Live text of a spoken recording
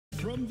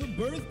from the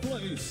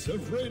birthplace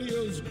of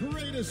radio's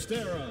greatest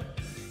era,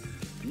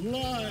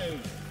 live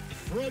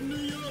from New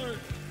York,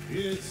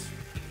 it's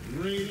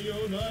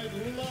Radio Night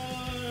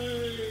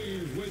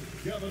Live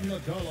with Kevin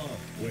McCullough.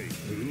 Wait,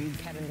 who?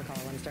 Kevin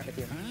McCullough. Let me start with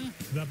you. Huh?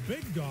 The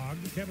big dog,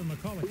 Kevin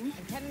McCullough.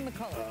 I'm Kevin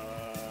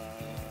McCullough.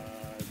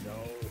 No,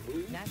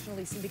 who?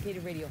 Nationally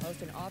syndicated radio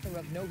host and author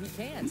of No He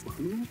Can't.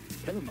 Who?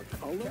 Kevin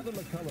McCullough? Kevin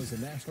McCullough is a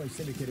nationally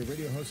syndicated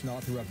radio host and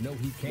author of No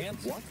He Can't.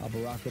 What?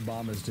 Barack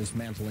Obama's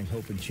Dismantling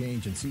Hope and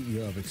Change and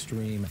CEO of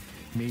Extreme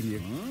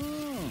Media.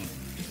 Oh.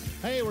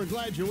 Hey, we're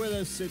glad you're with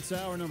us. It's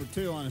hour number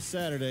 2 on a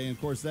Saturday, and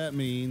of course that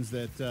means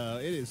that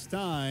it is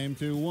time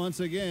to once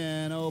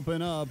again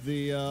open up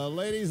the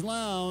Ladies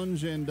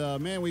Lounge. And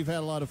man, we've had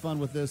a lot of fun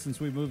with this since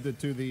we moved it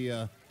to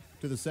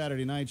the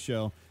Saturday night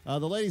show. The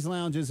Ladies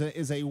Lounge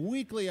is a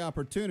weekly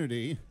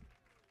opportunity.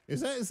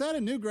 Is that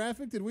a new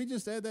graphic? Did we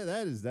just add that?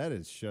 That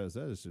is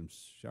some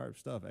sharp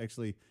stuff.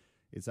 Actually,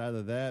 it's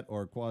either that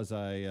or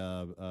quasi.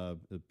 I'm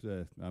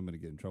going to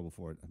get in trouble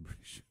for it, I'm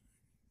pretty sure.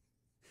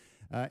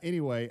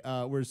 Anyway,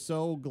 we're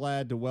so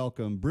glad to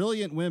welcome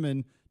brilliant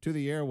women to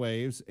the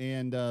airwaves,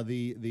 and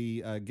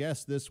the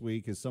guest this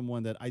week is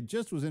someone that I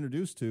just was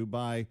introduced to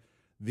by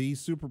the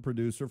super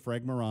producer,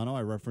 Frank Morano.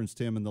 I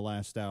referenced him in the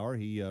last hour.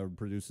 He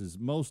produces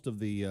most of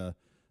the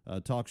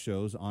talk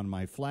shows on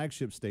my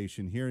flagship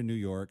station here in New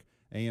York,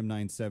 AM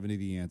 970,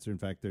 The Answer. In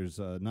fact, there's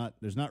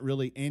not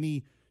really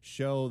any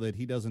show that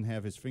he doesn't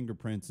have his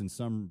fingerprints in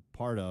some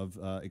part of,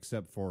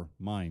 except for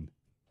mine.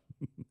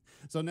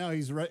 So now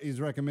he's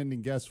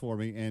recommending guests for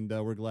me, and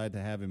we're glad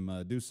to have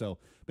him do so.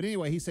 But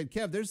anyway, he said,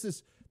 Kev, there's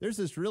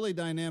this really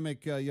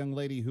dynamic young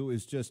lady who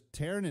is just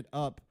tearing it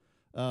up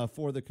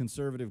for the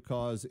conservative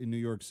cause in New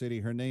York City.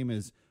 Her name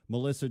is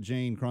Melissa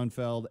Jane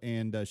Kronfeld,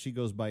 and she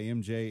goes by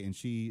MJ, and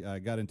she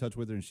got in touch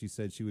with her, and she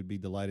said she would be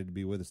delighted to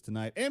be with us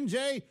tonight.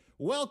 MJ,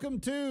 welcome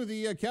to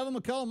the Kevin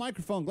McCullough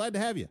microphone. Glad to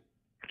have you.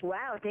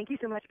 Wow, thank you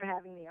so much for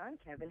having me on,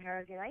 Kevin.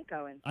 How's your night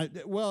going?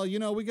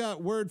 Well, we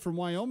got word from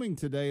Wyoming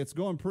today. It's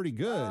going pretty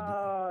good.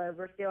 Oh,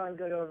 we're feeling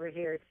good over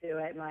here,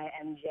 too, at my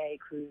MJ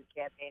Cruz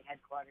campaign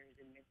headquarters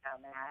in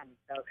Midtown Manhattan.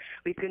 So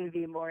we couldn't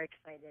be more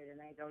excited,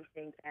 and I don't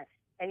think that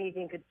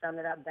anything could sum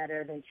it up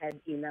better than Ted's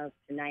emails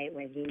tonight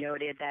when he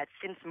noted that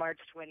since March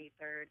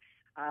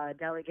 23rd,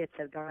 delegates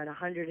have gone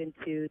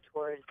 102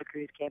 towards the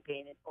Cruz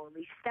campaign and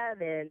only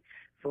 7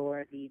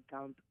 for the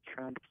Dump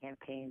Trump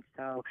campaign.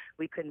 So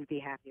we couldn't be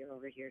happier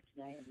over here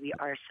tonight, and we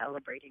are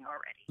celebrating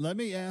already. Let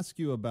me ask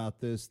you about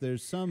this.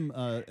 There's some,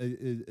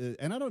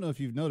 and I don't know if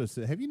you've noticed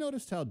it. Have you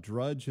noticed how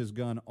Drudge has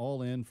gone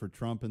all in for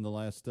Trump in the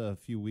last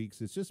few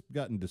weeks? It's just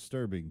gotten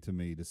disturbing to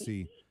me to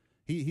see.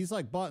 He's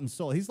like bought and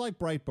sold. He's like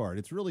Breitbart.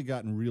 It's really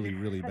gotten really,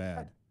 really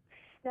bad.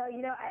 No,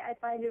 I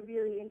find it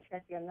really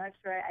interesting. I'm not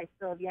sure. I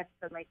still have yet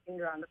to put my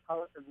finger on the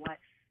pulse of what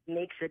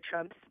makes a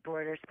Trump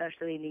supporter,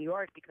 especially in New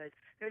York, because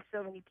there's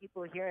so many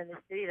people here in the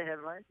city that have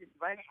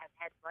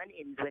had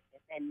run-ins with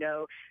him and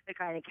know the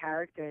kind of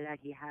character that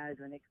he has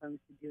when it comes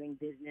to doing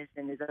business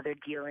and his other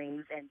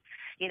dealings. And,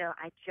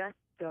 I just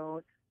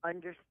don't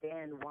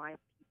understand why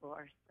people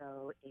are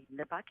so in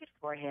the bucket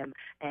for him.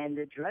 And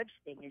the Drudge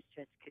thing has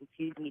just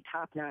confused me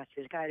top-notch.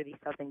 There's got to be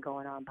something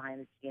going on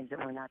behind the scenes that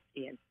we're not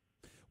seeing.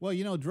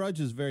 Well,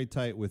 Drudge is very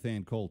tight with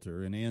Ann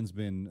Coulter, and Ann's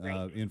been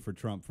in for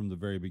Trump from the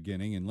very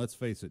beginning. And let's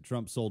face it,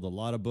 Trump sold a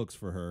lot of books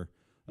for her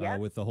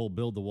with the whole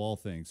build the wall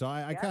thing. So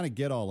I kind of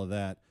get all of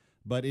that.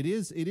 But it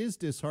is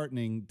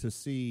disheartening to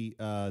see,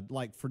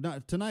 like for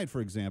tonight,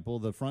 for example,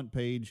 the front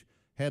page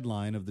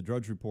headline of the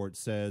Drudge Report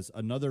says,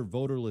 another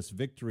voterless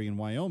victory in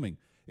Wyoming.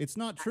 It's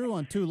not true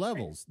on 2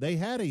 levels. They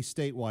had a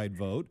statewide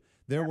vote.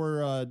 There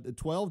were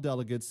 12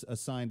 delegates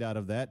assigned out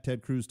of that.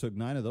 Ted Cruz took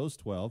 9 of those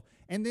 12.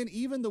 And then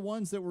even the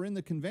ones that were in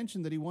the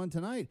convention that he won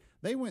tonight,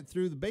 they went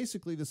through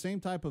basically the same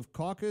type of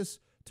caucus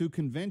to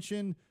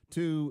convention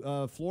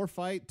to floor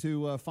fight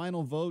to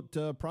final vote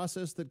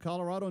process that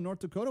Colorado and North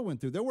Dakota went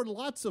through. There were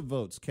lots of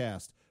votes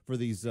cast for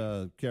these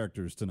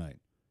characters tonight.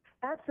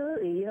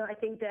 Absolutely. I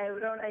think it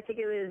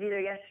was either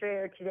yesterday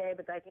or today,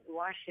 but I think the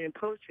Washington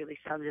Post really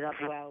summed it up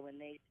well when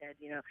they said,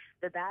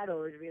 the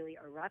battle is really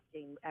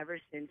erupting ever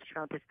since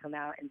Trump has come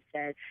out and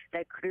said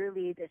that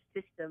clearly the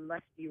system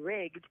must be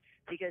rigged,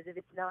 because if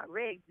it's not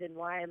rigged, then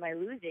why am I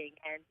losing?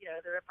 And,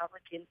 the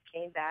Republicans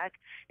came back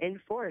in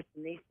force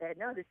and they said,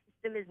 no, the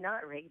system is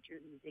not rigged. You're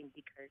losing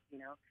because,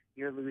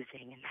 you're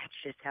losing, and that's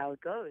just how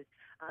it goes.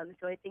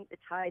 So I think the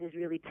tide is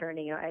really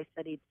turning. I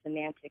studied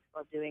semantics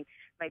while doing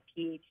my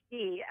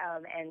PhD,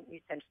 and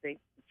essentially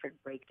for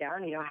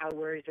breakdown, how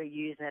words are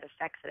used and that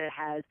effects that it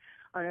has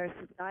on our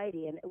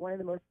society. And one of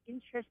the most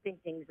interesting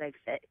things I've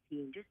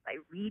seen just by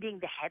reading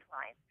the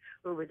headlines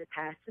over the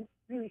past,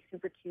 really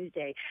Super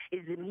Tuesday,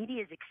 is the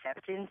media's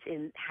acceptance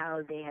in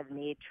how they have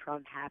made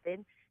Trump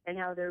happen and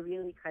how they're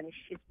really kind of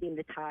shifting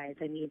the tides.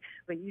 I mean,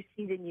 when you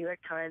see the New York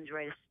Times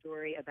write a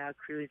story about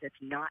Cruz that's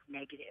not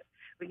negative,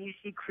 when you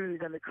see Cruz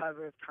on the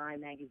cover of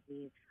Time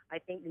magazine, I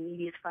think the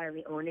media is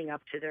finally owning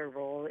up to their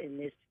role in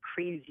this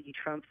crazy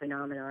Trump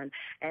phenomenon,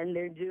 and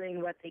they're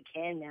doing what they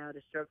can now to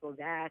circle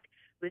back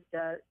with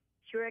the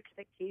pure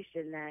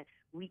expectation that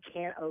we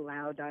can't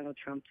allow Donald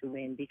Trump to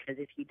win, because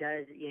if he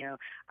does,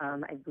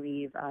 I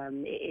believe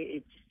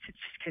it's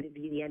just going to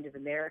be the end of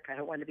America. I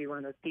don't want to be one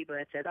of those people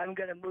that says, I'm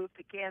going to move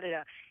to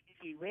Canada if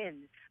he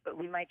wins, but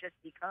we might just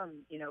become,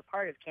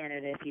 part of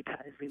Canada if he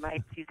does. We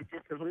might see the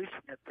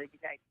dissolution of the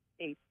United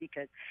States,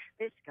 because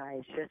this guy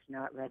is just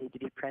not ready to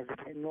be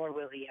president, nor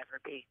will he ever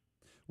be.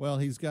 Well,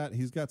 he's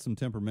got some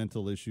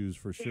temperamental issues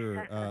for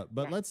sure.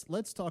 But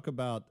let's talk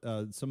about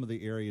some of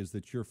the areas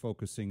that you're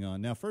focusing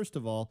on. Now, first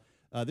of all,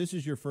 this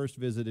is your first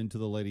visit into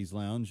the Ladies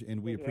Lounge,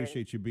 and we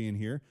appreciate you being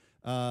here.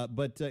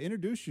 But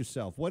introduce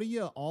yourself. What are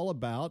you all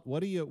about?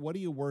 What do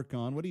you work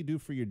on? What do you do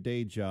for your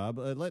day job?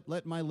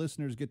 Let my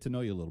listeners get to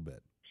know you a little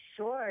bit.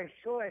 Sure.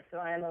 So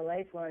I'm a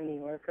lifelong New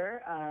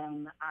Yorker.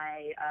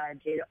 I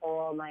did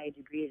all my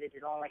degrees. I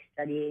did all my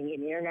studying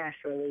in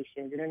international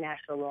relations,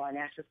 international law,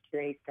 national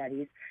security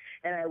studies,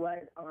 and I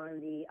was on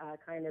the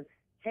kind of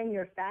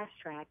 10-year fast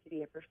track to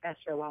be a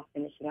professor while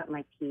finishing up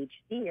my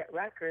PhD at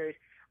Rutgers.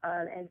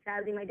 And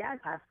sadly, my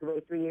dad passed away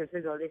 3 years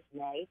ago this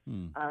May,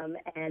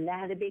 and that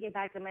had a big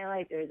impact on my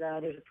life. There's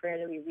a prayer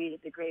that we read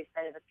at the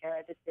graveside of a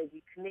parent that says,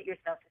 you commit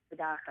yourself to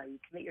tzedakah, you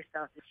commit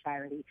yourself to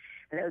charity.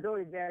 And I was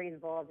always very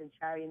involved in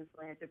charity and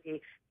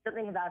philanthropy.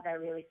 Something about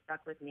that really stuck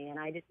with me, and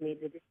I just made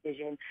the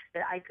decision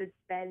that I could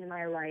spend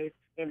my life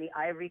in the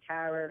ivory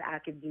tower of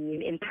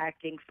academia,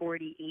 impacting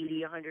 40,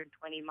 80,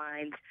 120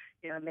 minds,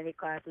 many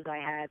classes I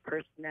had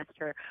per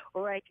semester,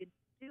 or I could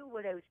do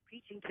what I was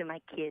preaching to my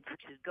kids,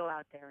 which is go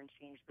out there and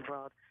change the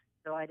world.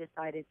 So I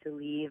decided to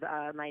leave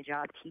my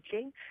job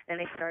teaching, and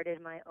I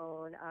started my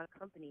own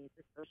company. It's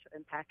a social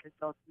impact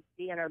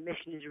consultancy, and our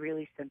mission is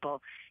really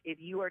simple. If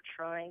you are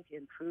trying to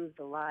improve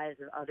the lives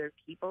of other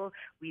people,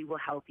 we will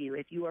help you.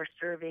 If you are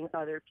serving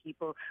other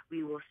people,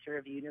 we will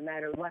serve you, no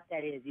matter what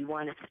that is. You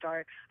want to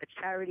start a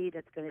charity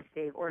that's going to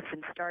save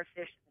orphan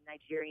starfish in the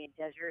Nigerian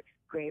desert?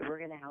 Great, we're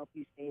going to help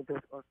you save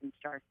those orphan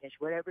starfish.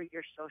 Whatever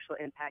your social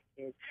impact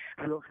is,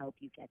 we will help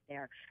you get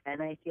there.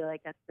 And I feel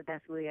like that's the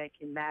best way I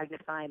can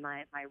magnify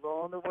my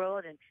role in the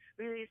world and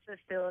really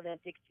fulfill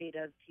that dictate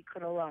of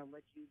tikkun olam,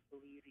 what you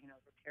believe,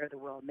 repair the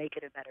world, make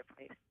it a better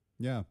place.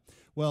 Yeah.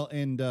 Well,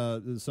 and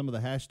some of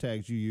the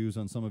hashtags you use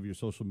on some of your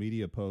social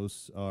media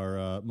posts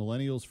are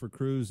millennials for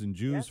Cruz and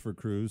Jews for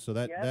Cruz. So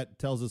that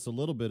tells us a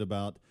little bit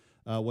about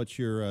what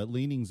your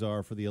leanings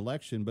are for the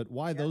election, but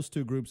why those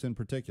two groups in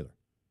particular?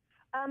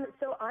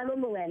 So I'm a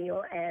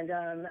millennial, and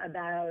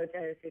about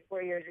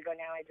 4 years ago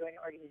now, I joined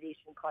an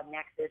organization called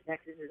Nexus.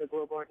 Nexus is a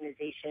global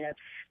organization of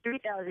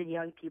 3,000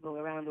 young people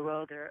around the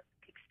world that are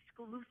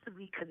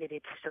exclusively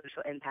committed to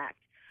social impact.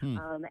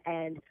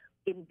 And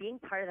in being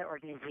part of that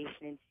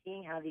organization and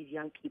seeing how these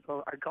young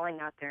people are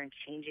going out there and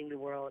changing the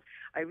world,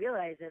 I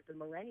realized that the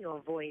millennial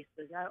voice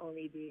was not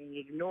only being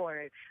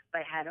ignored,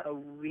 but had a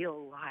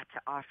real lot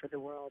to offer the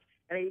world.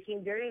 And I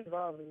became very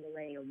involved in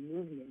millennial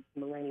movements,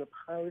 millennial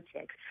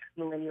politics,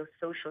 millennial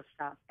social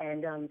stuff.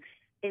 And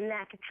in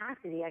that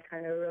capacity, I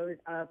kind of rose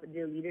up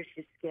the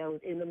leadership skills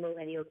in the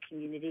millennial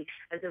community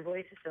as a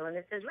voice of someone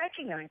that says,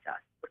 recognize us.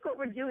 Look what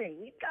we're doing.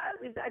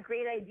 We've got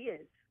great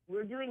ideas.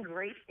 We're doing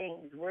great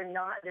things. We're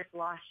not this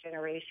lost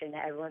generation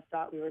that everyone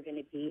thought we were going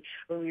to be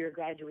when we were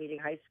graduating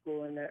high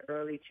school in the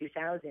early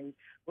 2000s.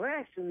 We're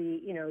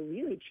actually,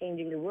 really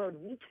changing the world.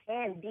 We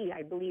can be,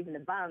 I believe in the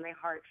bottom of my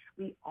heart,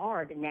 we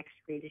are the next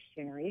greatest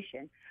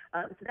generation.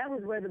 So that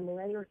was where the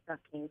millennial stuff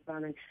came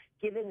from. And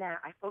given that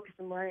I focus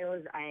on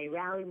millennials, I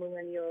rally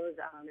millennials,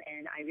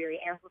 and I really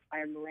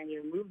amplify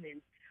millennial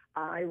movements,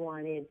 I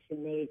wanted to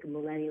make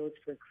Millennials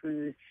for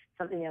Cruz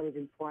something that was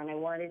important. I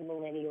wanted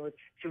millennials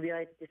to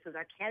realize this was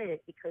our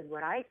candidate, because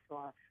what I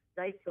saw,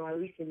 at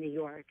least in New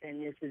York,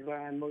 and this is where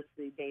I'm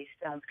mostly based,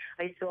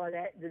 I saw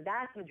that the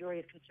vast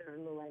majority of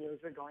conservative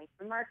millennials were going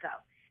for Marco,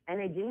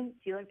 and I didn't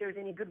feel like there was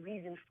any good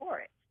reason for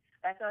it.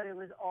 I thought it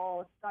was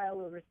all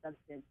style over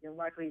substance.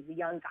 Marco, he's a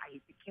young guy,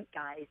 he's a cute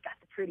guy, he's got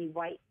the pretty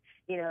white,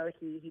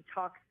 he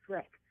talks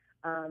slick.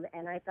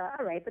 And I thought,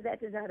 all right, but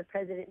that does not a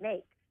president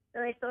make.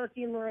 And I saw a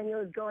few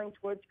millennials going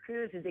towards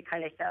Cruz as they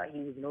kind of thought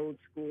he was an old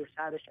school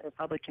establishment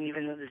Republican,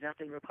 even though there's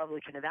nothing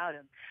Republican about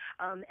him.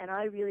 And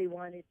I really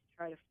wanted to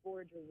try to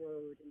forge a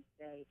road and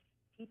say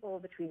people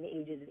between the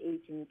ages of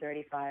 18 and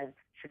 35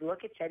 should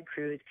look at Ted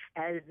Cruz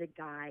as the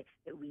guy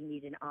that we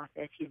need in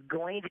office. He's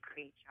going to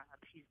create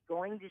jobs. He's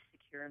going to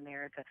secure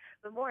America.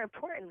 But more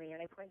importantly,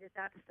 and I pointed this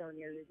out to someone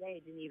the other day,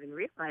 I didn't even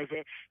realize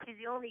it, he's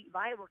the only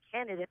viable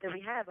candidate that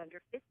we have under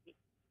 50.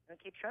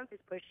 Okay, Trump is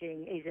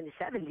pushing, he's in his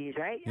 70s,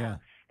 right? Yeah.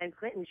 And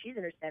Clinton, she's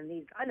in her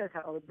 70s. God knows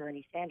how old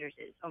Bernie Sanders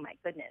is. Oh, my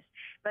goodness.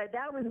 But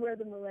that was where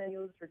the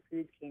Millennials for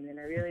Cruz came in.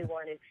 I really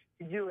wanted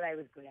to do what I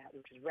was good at,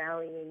 which was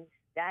rallying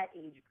that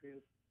age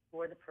group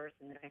for the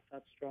person that I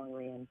felt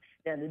strongly in.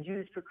 Now, the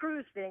Jews for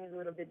Cruz thing is a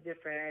little bit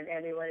different. And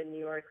anyone in New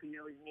York who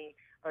knows me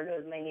or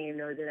knows my name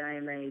knows that I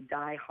am a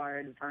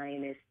diehard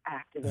Zionist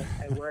activist.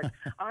 I work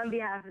on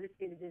behalf of the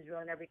state of Israel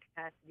in every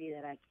capacity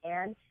that I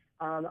can.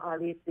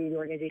 Obviously, the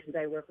organizations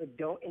I work with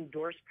don't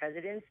endorse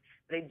presidents,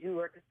 but I do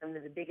work with some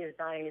of the biggest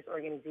Zionist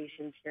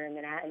organizations here in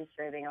Manhattan,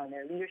 serving on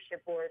their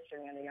leadership boards,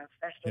 serving on the young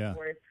professional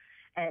boards.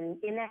 And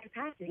in that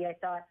capacity, I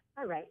thought,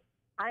 all right,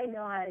 I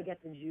know how to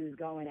get the Jews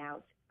going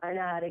out. I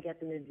know how to get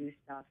them to do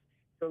stuff.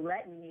 So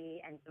let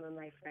me and some of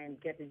my friends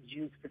get the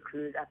Jews for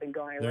Cruz up and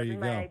going. It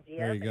wasn't my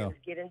idea, but it was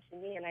given to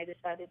me, and I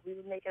decided we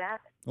would make it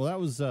happen. Well, that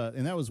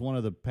was one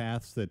of the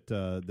paths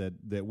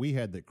that we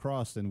had that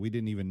crossed, and we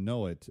didn't even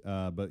know it.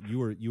 But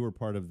you were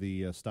part of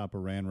the Stop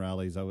Iran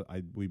rallies.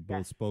 We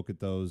both spoke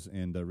at those,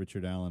 and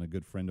Richard Allen, a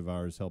good friend of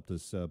ours, helped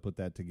us put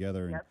that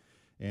together.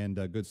 And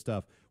good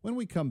stuff. When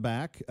we come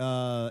back,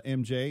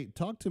 MJ,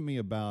 talk to me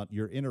about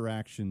your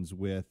interactions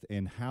with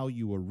and how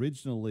you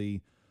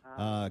originally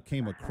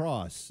came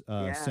across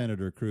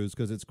Senator Cruz,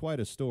 because it's quite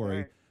a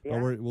story. Sure.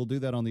 But we'll do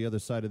that on the other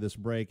side of this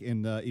break.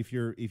 And if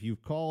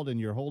you've called and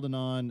you're holding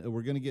on,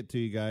 we're going to get to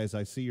you guys.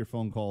 I see your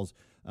phone calls,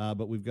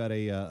 but we've got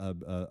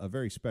a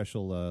very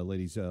special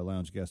ladies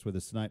lounge guest with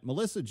us tonight,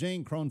 Melissa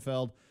Jane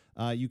Kronfeld.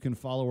 You can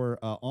follow her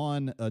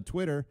on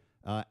Twitter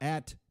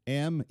at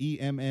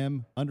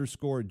MEMM_J.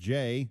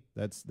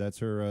 That's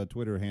her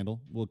Twitter handle.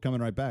 We're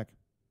coming right back.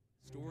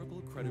 Historical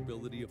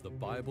credibility of the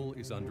Bible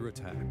is under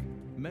attack.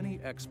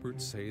 Many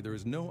experts say there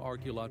is no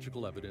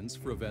archaeological evidence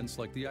for events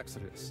like the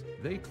Exodus.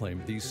 They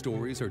claim these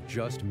stories are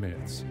just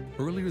myths.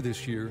 Earlier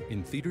this year,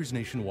 in theaters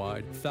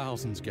nationwide,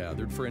 thousands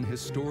gathered for an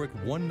historic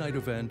one-night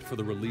event for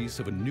the release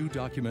of a new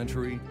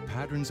documentary,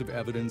 Patterns of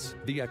Evidence,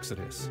 The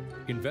Exodus.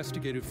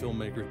 Investigative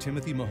filmmaker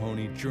Timothy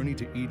Mahoney journeyed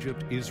to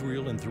Egypt,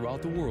 Israel, and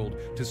throughout the world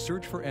to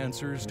search for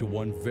answers to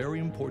one very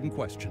important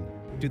question.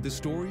 Did the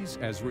stories,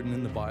 as written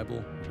in the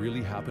Bible,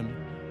 really happen?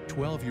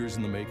 12 years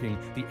in the making,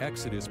 The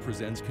Exodus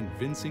presents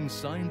convincing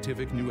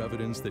scientific new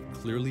evidence that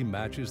clearly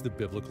matches the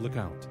biblical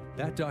account.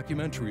 That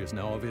documentary is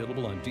now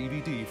available on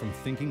DVD from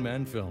Thinking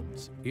Man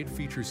Films. It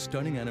features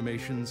stunning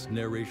animations,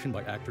 narration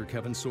by actor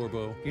Kevin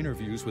Sorbo,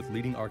 interviews with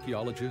leading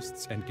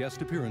archaeologists, and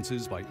guest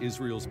appearances by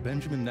Israel's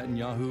Benjamin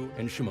Netanyahu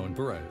and Shimon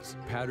Peres.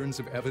 Patterns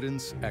of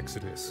Evidence,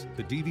 Exodus,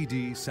 the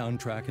DVD,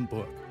 soundtrack, and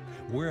book.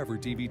 Wherever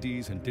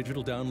DVDs and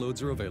digital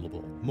downloads are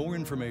available. More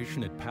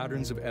information at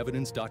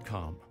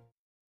patternsofevidence.com.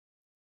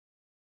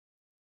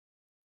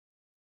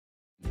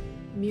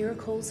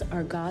 Miracles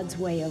are God's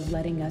way of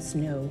letting us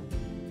know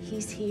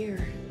He's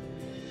here.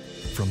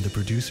 From the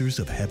producers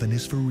of Heaven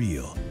is for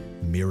Real,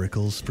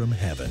 Miracles from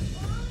Heaven.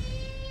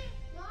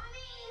 Mommy,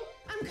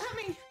 I'm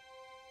coming.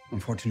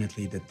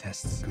 Unfortunately, the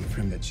tests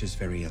confirm that she's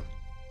very ill.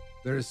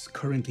 There is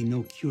currently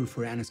no cure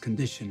for Anna's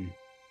condition.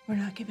 We're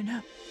not giving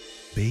up.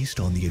 Based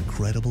on the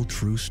incredible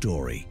true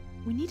story.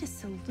 We need a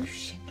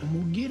solution. And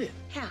we'll get it.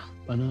 How?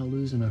 By not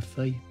losing our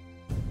faith.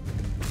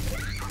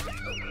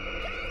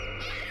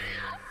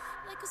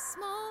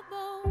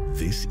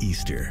 This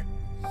Easter.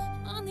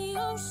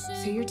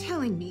 So you're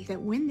telling me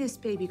that when this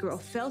baby girl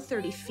fell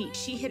 30 feet,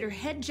 she hit her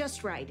head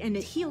just right and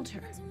it healed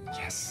her?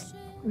 Yes.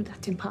 Well,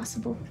 that's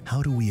impossible.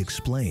 How do we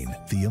explain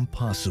the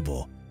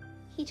impossible?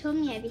 He told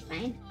me I'd be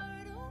fine.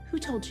 Who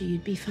told you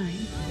you'd be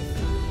fine?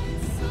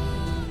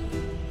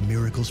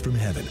 Miracles from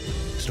Heaven,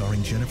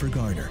 starring Jennifer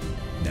Garner.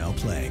 Now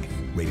playing.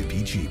 Rated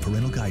PG.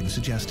 Parental guidance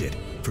suggested.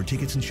 For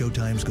tickets and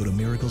showtimes, go to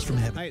Miracles from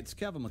Heaven. Hi, it's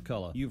Kevin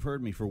McCullough. You've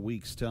heard me for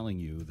weeks telling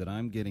you that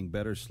I'm getting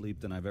better sleep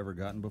than I've ever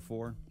gotten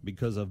before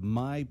because of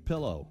My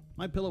Pillow.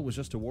 My Pillow was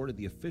just awarded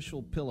the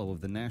official pillow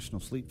of the National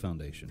Sleep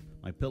Foundation.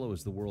 My Pillow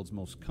is the world's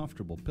most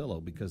comfortable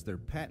pillow because their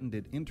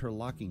patented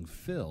interlocking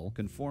fill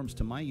conforms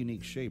to my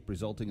unique shape,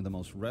 resulting in the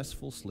most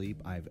restful sleep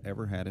I've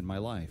ever had in my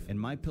life. And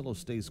My Pillow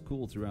stays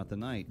cool throughout the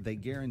night. They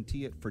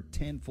guarantee it for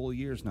 10 full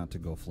years not to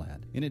go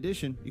flat. In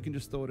addition, you can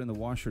just throw it in the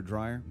washer or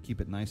dryer and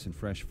keep it nice and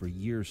fresh for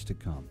years to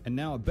come. And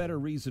now a better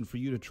reason for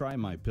you to try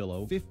My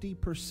Pillow: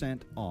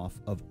 50% off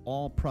of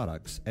all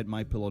products at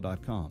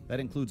MyPillow.com. That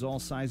includes all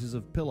sizes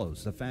of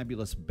pillows, the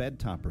fabulous bed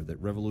topper that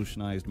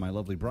revolutionized my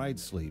lovely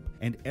bride's sleep,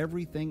 and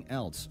everything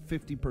else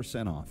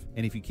 50% off.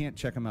 And if you can't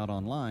check them out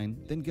online,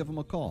 then give them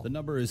a call. The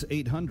number is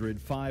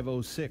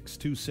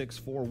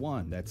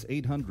 800-506-2641. That's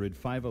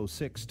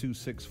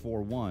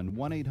 800-506-2641.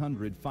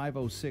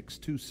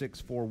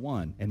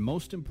 1-800-506-2641. And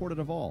most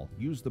important of all,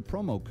 use the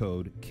promo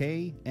code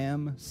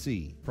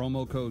KMC.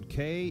 Promo code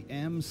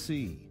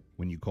KMC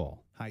when you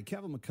call. Hi,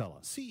 Kevin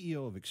McCullough,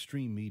 CEO of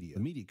Extreme Media,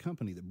 the media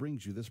company that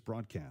brings you this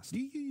broadcast.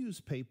 Do you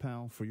use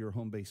PayPal for your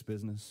home-based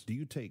business? Do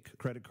you take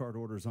credit card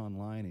orders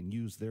online and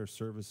use their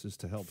services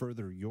to help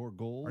further your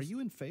goals? Are you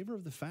in favor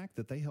of the fact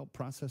that they help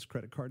process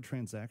credit card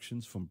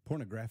transactions from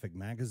pornographic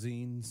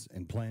magazines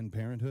and Planned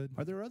Parenthood?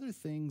 Are there other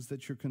things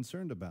that you're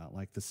concerned about,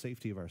 like the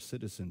safety of our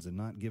citizens and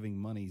not giving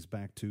monies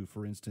back to,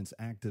 for instance,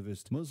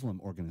 activist Muslim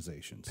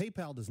organizations?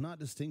 PayPal does not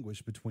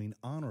distinguish between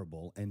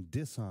honorable and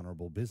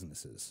dishonorable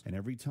businesses. And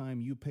every time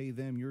you pay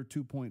them your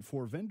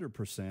 2.4 vendor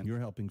percent, you're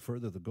helping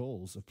further the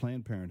goals of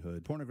Planned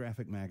Parenthood,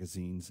 pornographic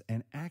magazines,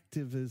 and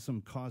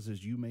activism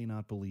causes you may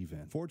not believe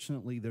in.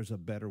 Fortunately, there's a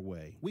better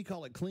way. We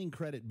call it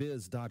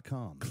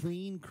CleanCreditBiz.com.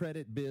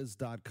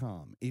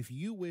 CleanCreditBiz.com. If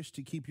you wish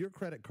to keep your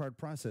credit card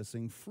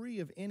processing free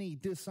of any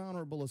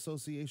dishonorable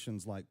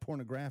associations like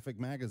pornographic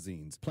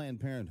magazines, Planned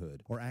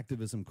Parenthood, or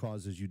activism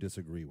causes you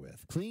disagree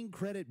with,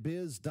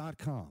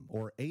 CleanCreditBiz.com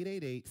or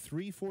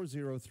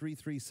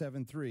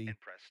 888-340-3373 and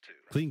press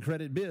 2.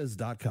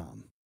 CleanCreditBiz.com.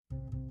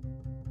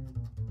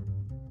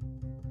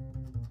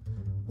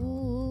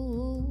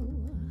 Ooh,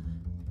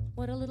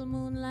 what a little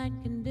moonlight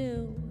can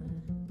do.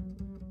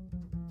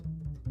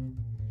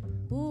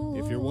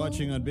 If you're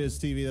watching on Biz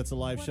TV, that's a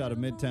live shot of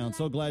Midtown.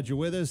 So glad you're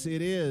with us.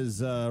 It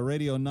is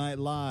Radio Night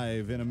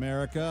Live in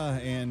America,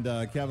 and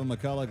Kevin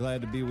McCullough,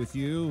 glad to be with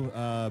you.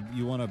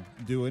 You want to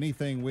do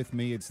anything with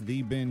me, it's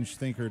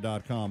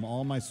theBingeThinker.com.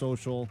 All my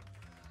social.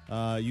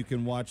 You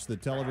can watch the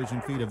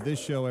television feed of this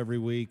show every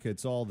week.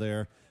 It's all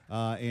there.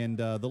 And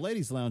the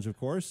Ladies Lounge, of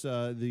course,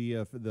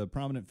 the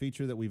prominent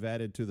feature that we've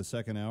added to the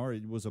second hour.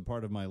 It was a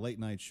part of my late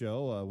night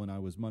show when I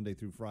was Monday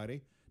through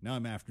Friday. Now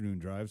I'm afternoon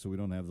drive, so we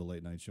don't have the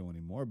late night show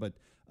anymore. But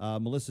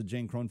Melissa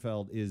Jane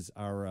Kronfeld is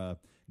our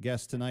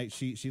guest tonight.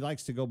 She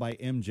likes to go by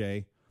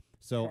MJ,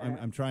 so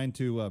I'm trying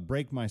to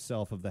break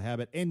myself of the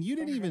habit. And you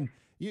didn't even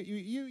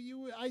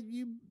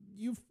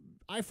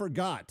I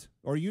forgot,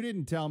 or you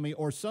didn't tell me,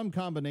 or some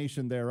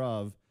combination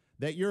thereof,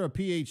 that you're a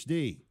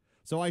PhD.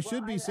 So I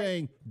should be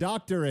saying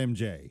Dr.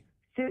 MJ.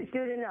 Soon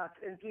enough.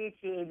 In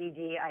PhD,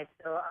 ABD, I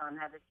still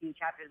have a few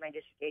chapters of my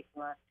dissertation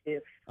left to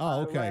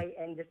write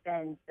and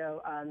defend.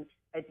 So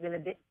it's been a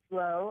bit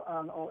slow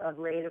of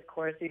late, of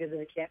course, because of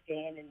the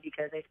campaign and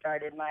because I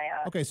started my...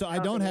 okay, so I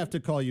don't have to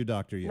call you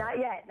doctor yet.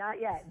 Not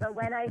yet. But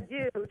when I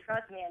do,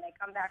 trust me, and I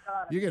come back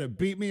on... You're going to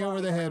beat me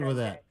over the head with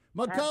that.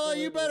 McCullough,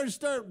 you better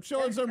start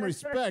showing some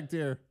respect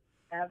here.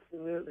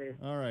 Absolutely.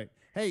 All right.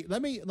 Hey,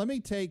 let me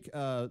take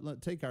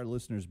our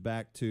listeners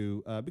back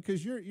to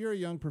because you're a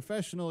young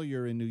professional.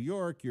 You're in New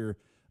York. You're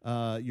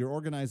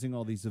organizing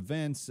all these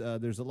events.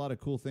 There's a lot of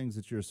cool things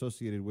that you're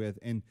associated with,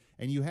 and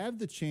you have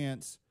the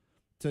chance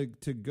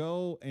to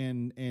go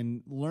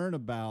and learn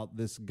about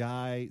this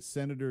guy,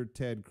 Senator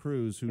Ted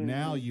Cruz, who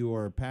now you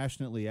are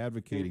passionately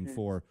advocating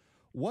for.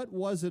 What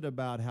was it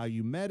about how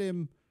you met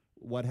him?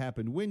 What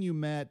happened when you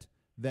met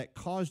that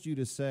caused you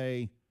to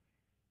say,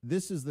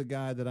 this is the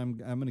guy that I'm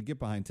going to get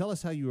behind? Tell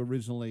us how you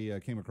originally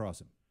came across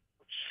him.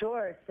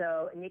 Sure.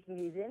 So Nick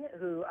Musin,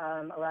 who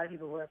a lot of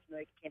people who are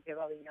familiar with the campaign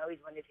probably know, he's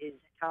one of his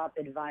top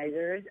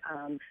advisors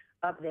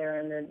up there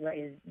in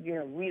his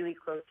really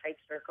close, tight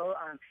circle.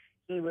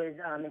 He was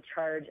in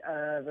charge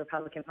of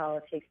Republican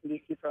politics in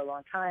D.C. for a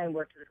long time,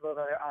 worked with a couple of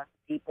other awesome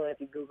people.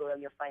 If you Google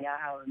him, you'll find out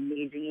how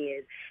amazing he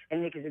is.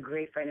 And Nick is a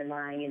great friend of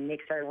mine. And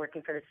Nick started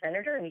working for the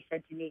senator, and he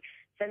said to me,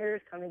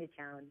 Senator's coming to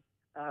town.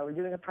 We're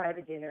doing a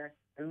private dinner.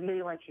 I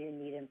really want you to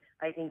meet him.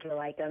 I think you'll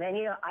like him. And,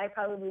 I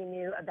probably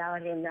knew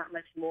about him not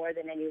much more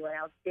than anyone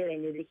else did. I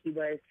knew that he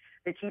was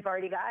the Tea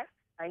Party guy.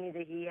 I knew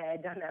that he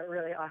had done that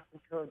really awesome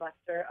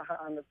filibuster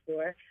on the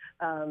floor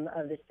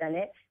of the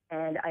Senate.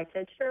 And I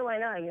said, sure, why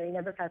not? You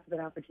never pass up an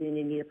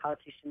opportunity to meet a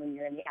politician when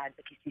you're in the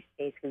advocacy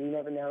space, because you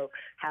never know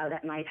how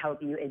that might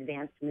help you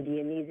advance some of the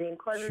amazing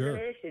causes and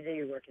issues that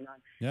you're working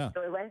on. Yeah.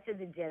 So I went to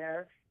the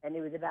dinner, and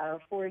it was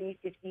about 40,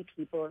 50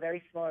 people, a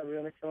very small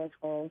room at someone's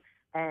home.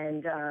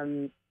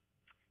 And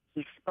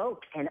he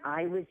spoke, and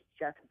I was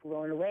just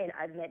blown away. And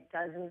I've met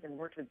dozens and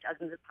worked with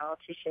dozens of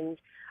politicians.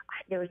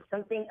 There was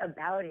something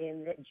about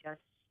him that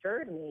just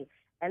stirred me.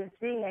 And I'm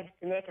sitting next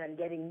to Nick, and I'm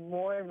getting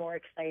more and more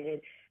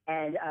excited.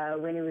 And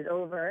when it was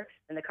over,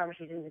 and the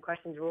conversations and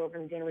questions were over,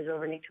 and the dinner was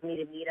over, Nick told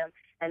me to meet him.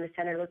 And the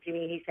senator looked at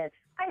me, and he said,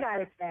 I got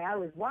to say, I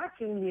was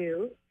watching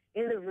you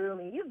in the room,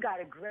 and you've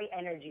got a great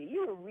energy.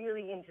 You were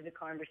really into the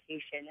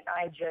conversation.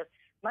 And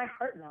my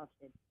heart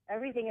melted.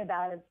 Everything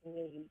about him to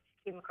me, he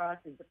came across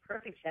as the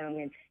perfect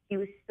gentleman. He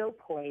was so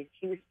poised.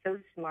 He was so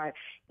smart.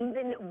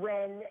 Even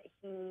when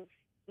he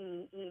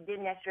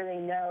didn't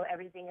necessarily know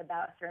everything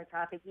about a certain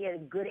topic, he had a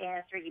good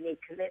answer. He made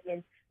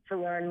commitments to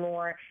learn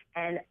more.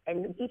 And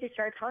he just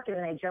started talking,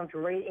 and I jumped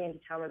right in to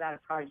tell him about a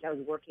project I was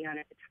working on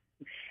at the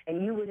time.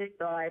 And you would have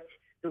thought,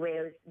 the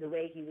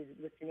way he was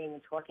listening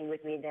and talking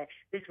with me, that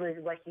this was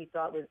what he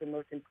thought was the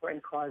most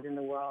important cause in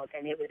the world,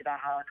 and it was about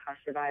Holocaust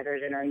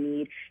survivors and our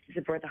need to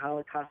support the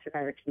Holocaust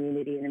survivor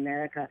community in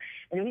America.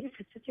 And we just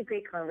had such a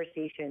great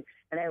conversation,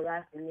 and I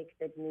laughed, and Nick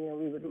said to me,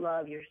 we would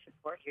love your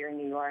support here in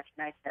New York.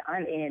 And I said,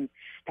 I'm in,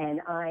 and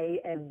I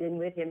have been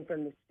with him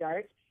from the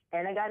start.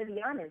 And I got to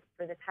be honest,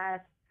 for the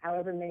past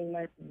however many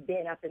months it's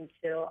been up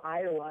until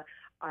Iowa,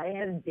 I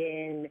have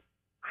been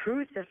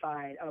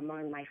crucified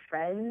among my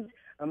friends,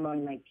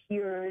 among my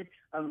peers,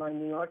 among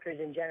New Yorkers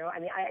in general. I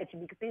mean, to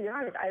be completely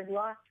honest, I've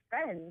lost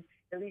friends,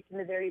 at least in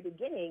the very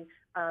beginning,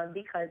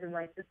 because of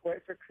my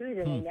support for Cruz.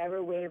 And I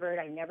never wavered.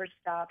 I never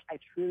stopped. I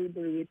truly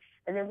believed.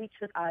 And then we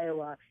took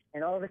Iowa,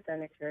 and all of a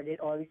sudden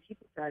all these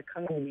people started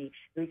coming to me.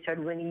 And we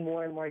started winning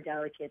more and more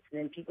delegates, and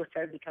then people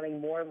started becoming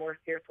more and more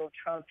fearful of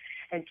Trump,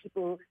 and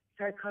people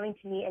started coming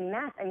to me en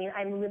masse. I mean,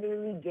 I'm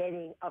literally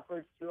getting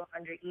upwards to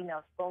 100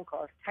 emails, phone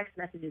calls, text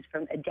messages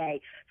from a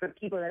day from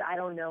people that I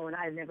don't know and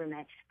I've never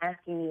met,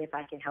 asking me if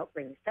I can help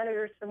bring the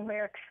senator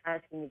somewhere,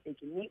 asking if they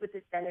can meet with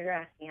the senator,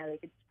 asking how they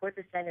could support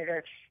the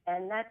senator.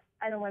 And that's,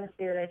 I don't want to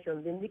say that I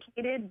feel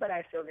vindicated, but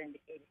I feel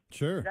vindicated.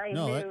 Sure. I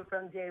knew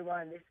from day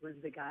one this was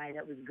the guy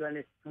that was going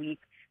to sweep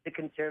the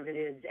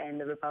conservatives and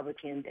the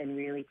Republicans and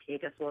really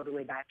take us all the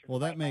way back to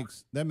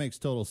that makes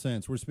total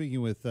sense. We're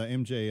speaking with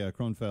MJ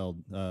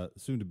Kronfeld,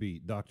 soon to be be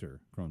Dr.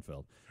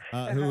 Kronfeld,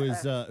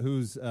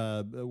 who's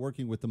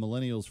working with the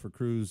Millennials for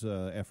Cruz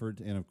effort.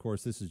 And, of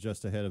course, this is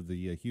just ahead of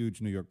the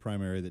huge New York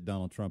primary that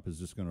Donald Trump is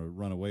just going to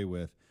run away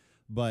with.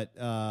 But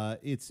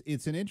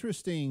it's an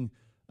interesting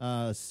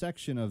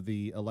section of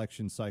the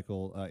election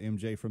cycle,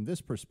 MJ, from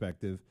this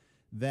perspective,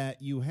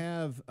 that you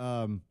have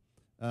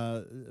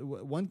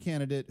one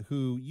candidate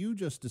who you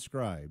just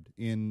described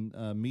in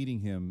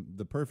meeting him,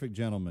 the perfect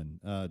gentleman,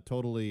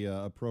 totally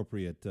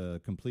appropriate,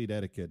 complete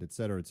etiquette, et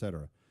cetera, et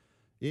cetera.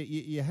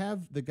 You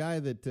have the guy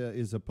that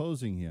is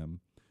opposing him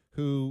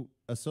who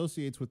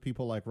associates with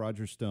people like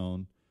Roger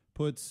Stone,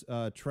 puts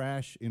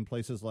trash in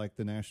places like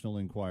the National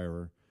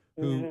Enquirer,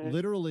 who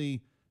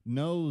literally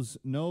knows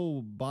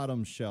no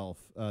bottom shelf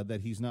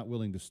that he's not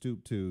willing to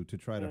stoop to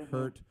try to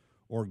hurt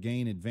or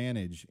gain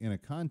advantage in a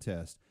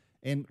contest.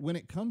 And when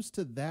it comes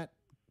to that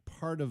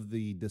part of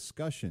the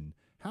discussion,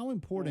 how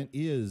important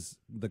is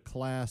the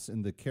class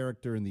and the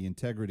character and the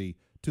integrity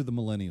to the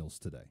millennials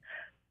today?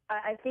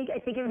 I think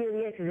it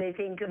really is, because I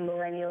think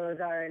millennials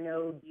are a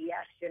no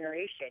BS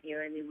generation. You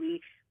know, I mean,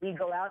 we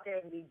go out there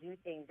and we do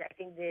things. I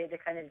think the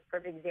kind of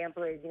perfect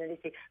example is, they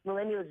say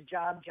millennials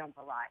job jump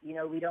a lot.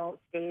 We don't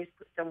stay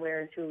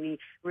somewhere until we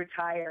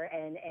retire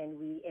and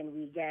we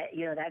get,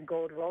 that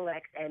gold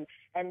Rolex.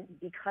 And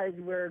because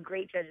we're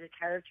great judges of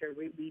character,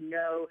 we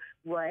know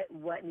what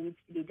needs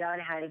to be done,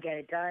 how to get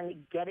it done,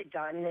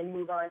 and then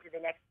move on to the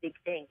next big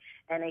thing.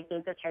 And I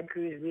think that Ted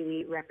Cruz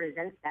really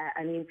represents that.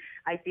 I mean,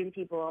 I say to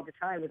people all the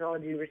time, with all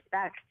due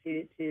respect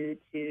to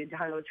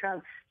Donald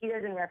Trump, he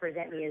doesn't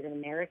represent me as an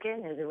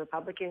American, as a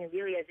Republican, and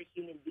really as a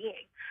human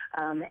being.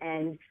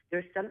 And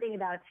there's something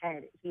about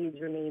Ted. He's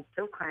remained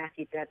so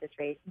classy throughout this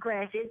race.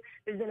 Granted,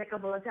 there's been a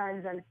couple of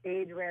times on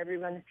stage where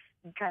everyone's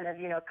kind of,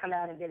 come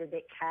out and been a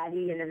bit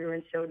catty and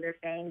everyone showed their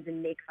fangs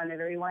and make fun of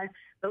everyone.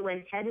 But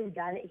when Ted has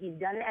done it, he's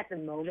done it at the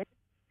moment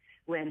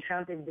when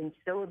Trump has been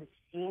so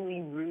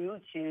obscenely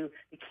rude to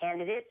the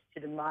candidates,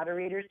 to the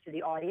moderators, to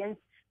the audience,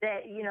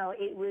 that,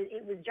 it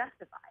was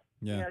justified.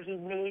 Yeah. He's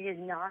made his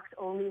knocks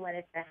only when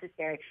it's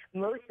necessary.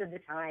 Most of the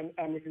time,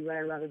 and this is what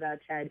I love about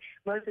Ted,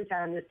 most of the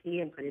time you'll see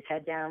him put his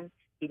head down.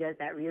 He does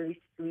that really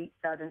sweet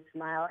Southern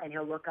smile, and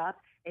he'll look up,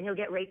 and he'll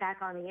get right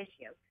back on the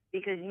issue,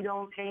 because you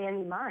don't pay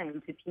any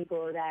mind to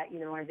people that,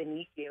 are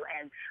beneath you.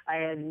 And I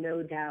have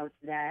no doubt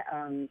that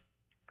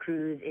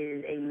Cruz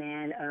is a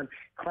man of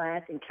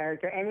class and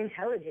character and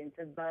intelligence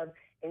above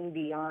and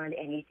beyond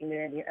anything that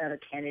any other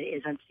candidate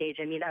is on stage.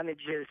 I mean, I'm a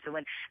Jew, so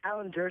when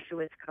Alan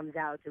Dershowitz comes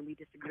out, and we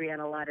disagree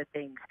on a lot of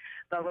things,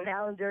 but when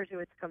Alan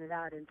Dershowitz comes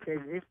out and says,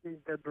 this is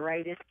the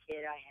brightest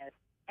kid I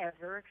have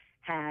ever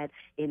had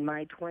in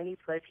my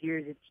 20-plus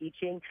years of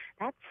teaching,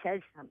 that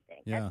says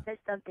something. Yeah. That says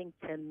something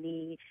to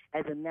me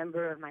as a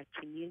member of my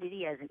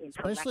community, as an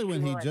intellectual. Especially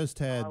when he just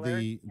had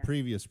the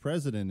previous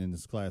president in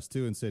his class,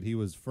 too, and said he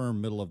was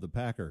firm middle of the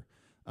packer.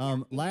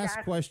 Last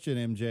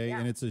question, MJ,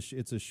 and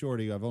it's a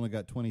shorty. I've only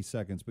got 20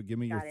 seconds, but give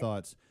me your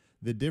thoughts.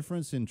 The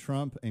difference in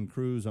Trump and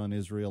Cruz on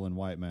Israel and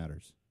why it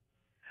matters.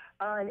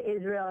 On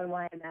Israel and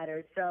why it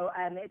matters. So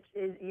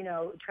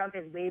Trump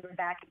has wavered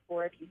back and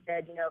forth. He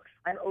said,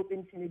 I'm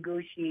open to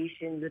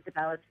negotiations with the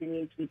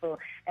Palestinian people,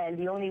 and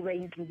the only way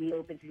you can be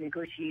open to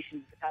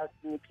negotiations with the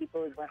Palestinian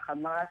people is when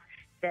Hamas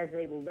says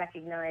they will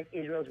recognize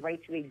Israel's right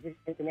to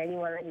existence, and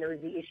anyone that knows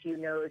the issue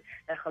knows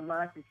that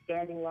Hamas's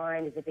standing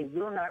line is that they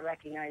will not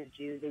recognize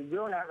Jews, they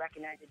will not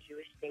recognize the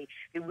Jewish state,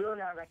 they will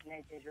not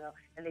recognize Israel,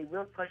 and they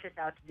will push us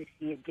out to the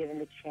sea if given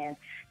the chance.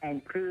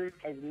 And Cruz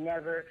has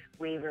never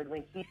wavered.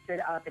 When he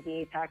stood up at the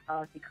AIPAC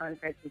policy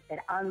conference and said,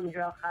 I'm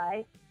Israel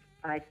Chai,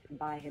 I stood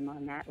by him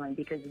on that one,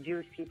 because the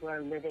Jewish people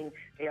are living,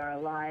 they are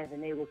alive,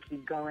 and they will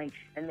keep going,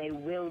 and they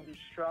will be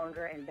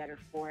stronger and better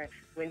for it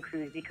when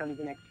Cruz becomes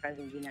the next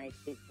president of the United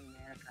States of America.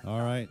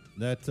 All right.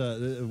 That's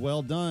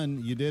well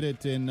done. You did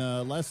it in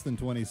less than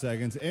 20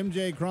 seconds.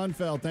 MJ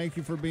Kronfeld, thank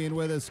you for being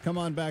with us. Come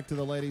on back to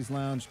the Ladies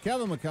Lounge.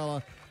 Kevin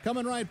McCullough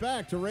coming right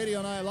back to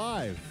Radio Night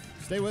Live.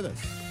 Stay with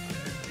us.